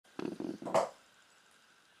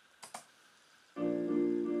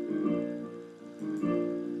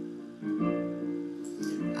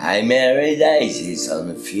I married Isis on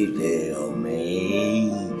the 5th day of May,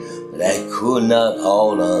 but I could not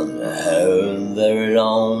hold on to her very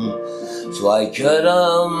long. So I cut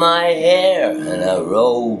off my hair and I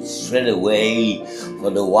rode straight away for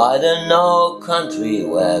the wild and north country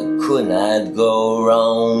where I could not go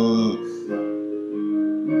wrong.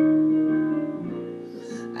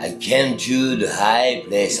 I came to the high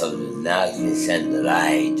place of the darkness and the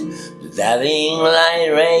light, the diving light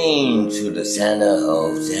rain to the center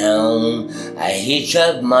of town. I hitched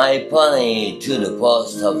up my pony to the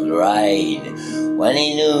post of the ride, when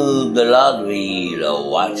he knew the lottery to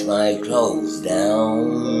watch my clothes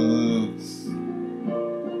down.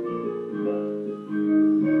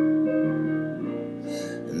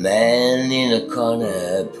 A man in a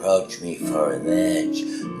corner approached me for a match.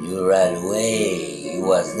 Knew right away he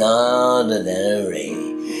was not ordinary.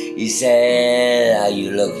 He said, "Are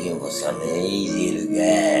you looking for something easy to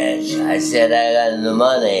catch?" I said, "I got the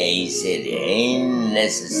money." He said, "It ain't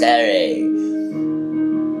necessary."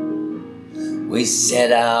 We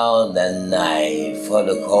set out that night for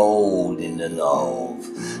the cold in the north.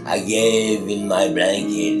 I gave him my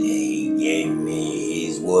blanket, he gave me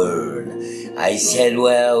his word. I said,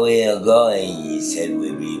 "Where we are going?" He said,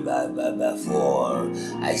 "We'll be back by 4.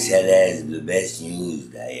 I said, "That's the best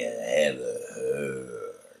news I had ever heard."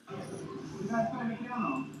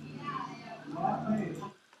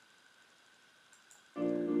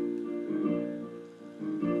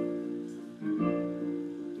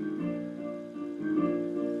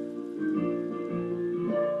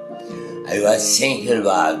 I was thinking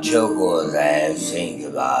about chocos, I was thinking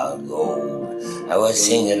about gold. I was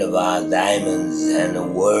thinking about diamonds and the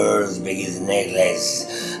world's biggest necklace.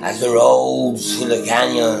 As I rode through the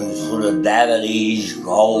canyons, through the devilish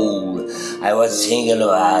cold, I was thinking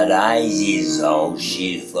about Isis, how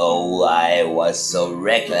she thought I was so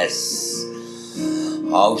reckless.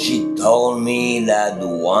 How she told me that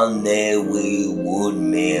one day we would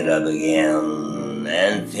meet up again,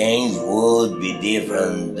 and things would be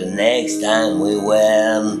different the next time we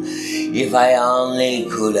went. If I only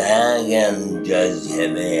could hang and just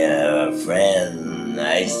have a friend.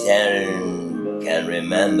 I still can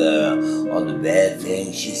remember all the bad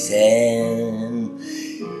things she said.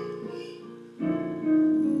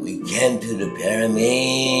 We came to the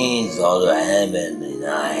pyramids, all the heaven and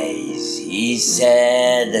eyes. He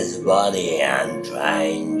said, "There's a body I'm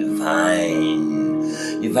trying to find.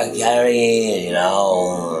 If I carry it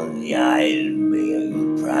on, yeah, it'll be a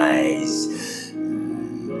good prize."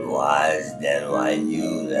 Was then I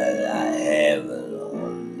knew that I have it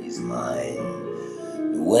on his mind.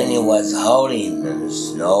 When he was howling and the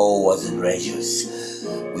snow was gracious,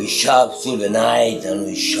 we shopped through the night and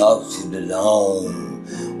we shopped through the dawn.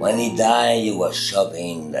 When he died, he was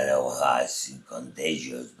shopping that I was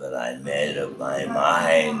contagious, but I made up my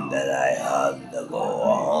mind that I had to go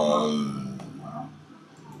home.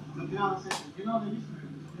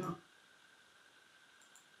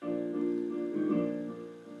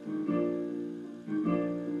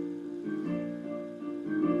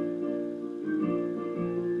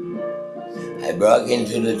 I broke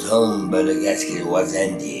into the tomb, but the casket was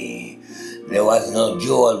empty. There was no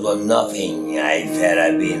jewels or nothing. I felt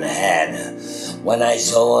I'd been had. When I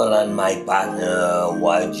saw that my partner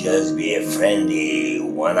was just be a friendly,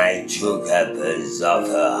 when I took up his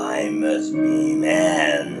offer, I must be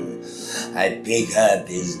man. I picked up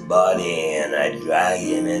his body and I dragged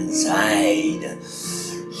him inside,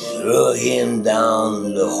 threw him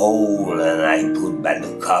down the hole and I put back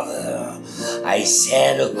the cover. I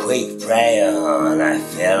said a quick prayer and I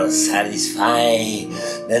felt satisfied.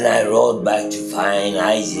 Then I rode back to find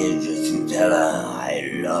Isis just to tell her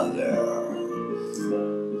I love her.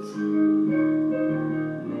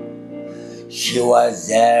 She was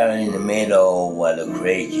there in the middle where the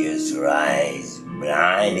creek used to rise,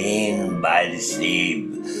 blinded by the sleep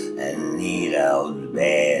and need out of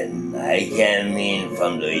bed. I came in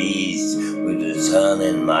from the east with the sun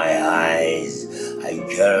in my eyes. I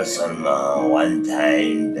cursed on her one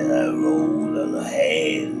time, then I rolled on her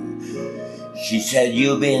head. She said,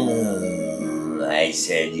 "You been?" I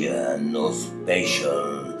said, "You're no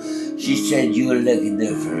special." She said, "You look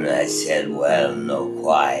different." I said, "Well, not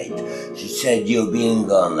quite." She said, "You been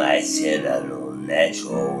gone." I said, "I know,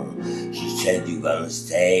 natural." She said, "You gonna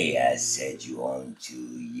stay?" I said, "You want to?"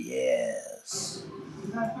 Yes.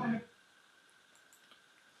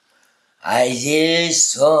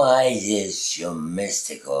 Isis, oh Isis, you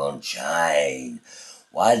mystical child,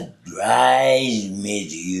 what drives me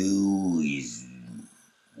to you is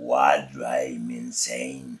what drives me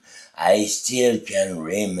insane. I still can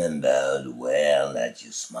remember well that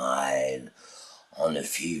you smiled on the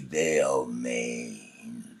 5th day of May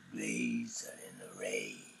in the blazing in the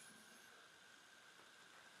rain.